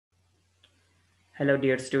Hello,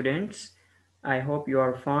 dear students. I hope you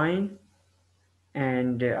are fine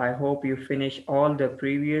and I hope you finish all the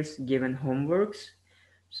previous given homeworks.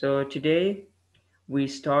 So, today we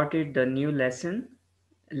started the new lesson,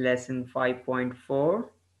 lesson 5.4,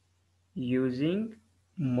 using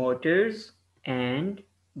motors and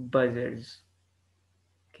buzzers.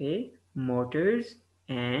 Okay, motors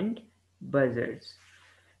and buzzers.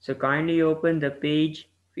 So, kindly open the page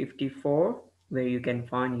 54 where you can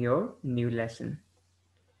find your new lesson.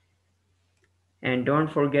 And don't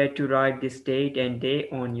forget to write this date and day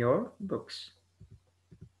on your books.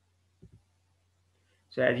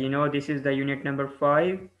 So as you know, this is the unit number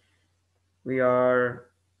 5. We are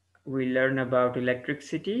we learn about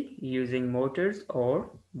electricity using motors or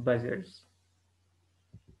buzzers.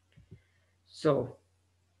 So,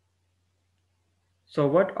 so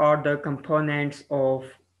what are the components of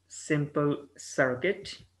simple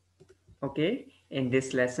circuit? Okay, in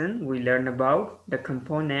this lesson we learn about the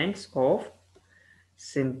components of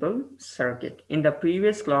simple circuit. In the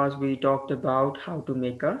previous class we talked about how to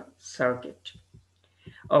make a circuit.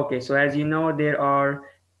 Okay, so as you know, there are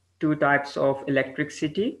two types of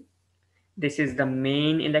electricity. This is the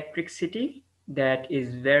main electricity that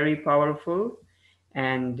is very powerful,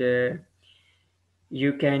 and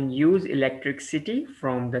you can use electricity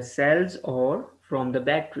from the cells or from the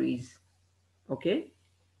batteries. Okay,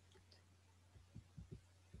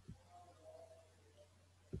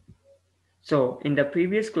 so in the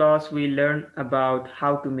previous class, we learned about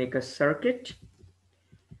how to make a circuit.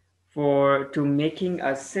 To making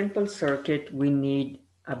a simple circuit, we need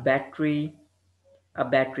a battery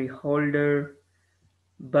holder,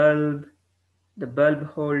 bulb, the bulb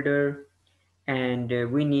holder, and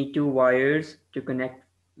we need two wires to connect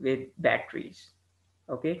with batteries.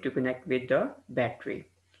 Okay, to connect with the battery,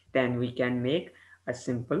 then we can make a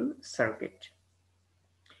simple circuit.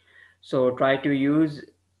 So try to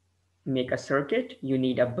make a circuit. You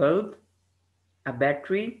need a bulb, a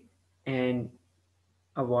battery, and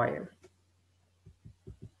a wire.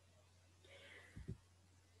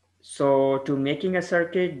 So to making a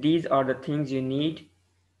circuit, these are the things you need.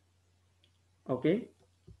 Okay,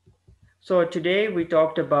 so today we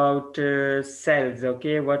talked about cells.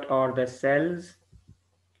 Okay, what are the cells?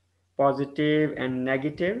 Positive and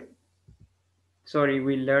negative. Sorry,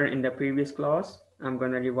 we learned in the previous class. I'm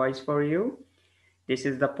gonna revise for you. This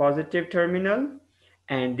is the positive terminal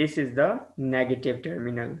and this is the negative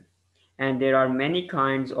terminal. And there are many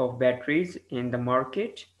kinds of batteries in the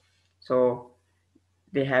market. So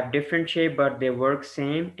they have different shape but they work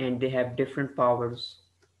same and they have different powers.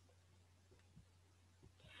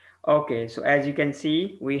 Okay, so as you can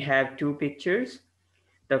see, we have two pictures.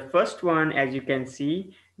 The first one, as you can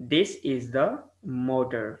see, this is the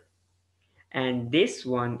motor and this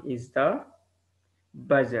one is the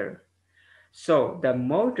buzzer. So the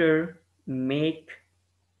motor make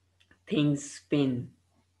things spin.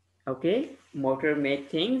 Okay, motor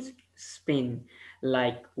make things spin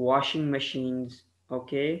like washing machines.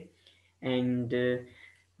 Okay, and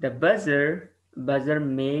the buzzer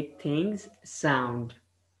make things sound.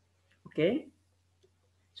 Okay,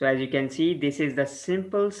 so as you can see, this is the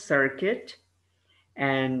simple circuit,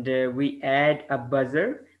 and we add a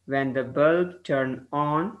buzzer. When the bulb turn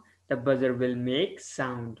on, the buzzer will make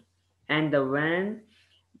sound, and when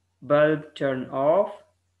bulb turn off,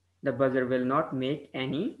 the buzzer will not make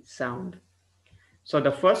any sound. So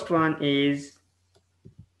the first one is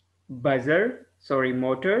motor,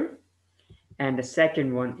 and the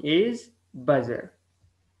second one is buzzer.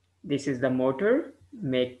 This is the motor,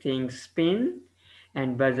 make things spin,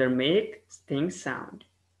 and buzzer make things sound.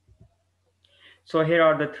 So here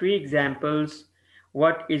are the three examples.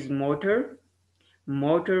 What is motor?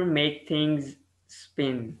 Motor make things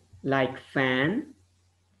spin like fan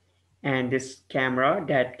and this camera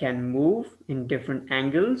that can move in different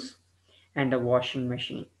angles, and the washing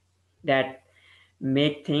machine that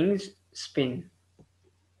make things spin.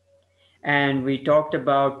 And we talked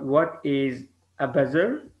about what is a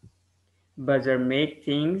buzzer. Buzzer make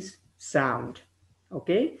things sound.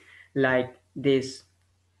 Okay, like this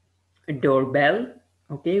doorbell.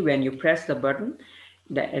 Okay, when you press the button,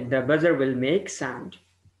 the buzzer will make sound.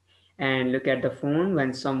 And look at the phone.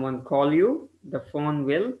 When someone call you, the phone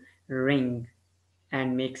will ring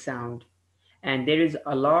and make sound. And there is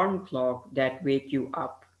alarm clock that wake you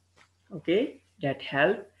up. Okay, that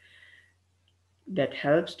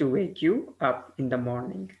helps to wake you up in the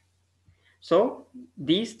morning. So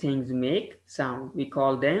these things make sound. We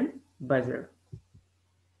call them buzzer.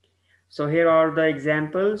 So here are the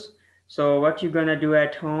examples. So what you're gonna do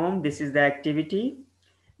at home, this is the activity.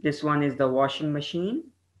 This one is the washing machine,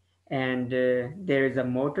 and there is a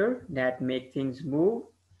motor that make things move.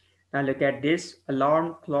 Now look at this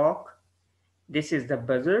alarm clock. This is the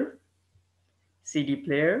buzzer. CD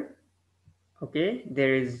player. Okay,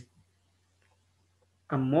 there is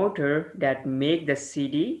a motor that make the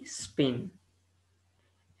CD spin,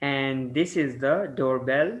 and this is the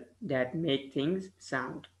doorbell that make things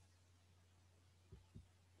sound.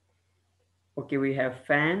 Okay, we have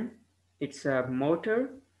fan. It's a motor.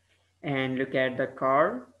 And look at the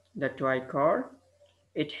car, the toy car.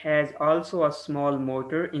 It has also a small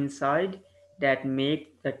motor inside that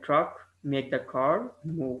make the car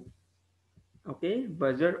move. Okay,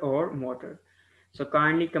 buzzer or motor. So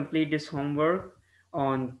kindly complete this homework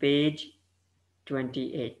on page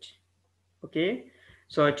 28. Okay,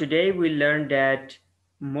 so today we learned that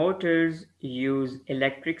motors use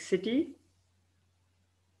electricity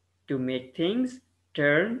to make things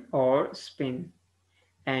turn or spin,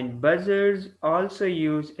 and buzzers also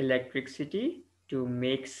use electricity to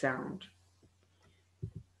make sound.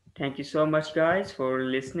 Thank you so much, guys, for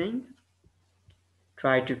listening.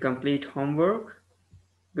 Try to complete homework.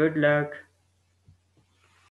 Good luck.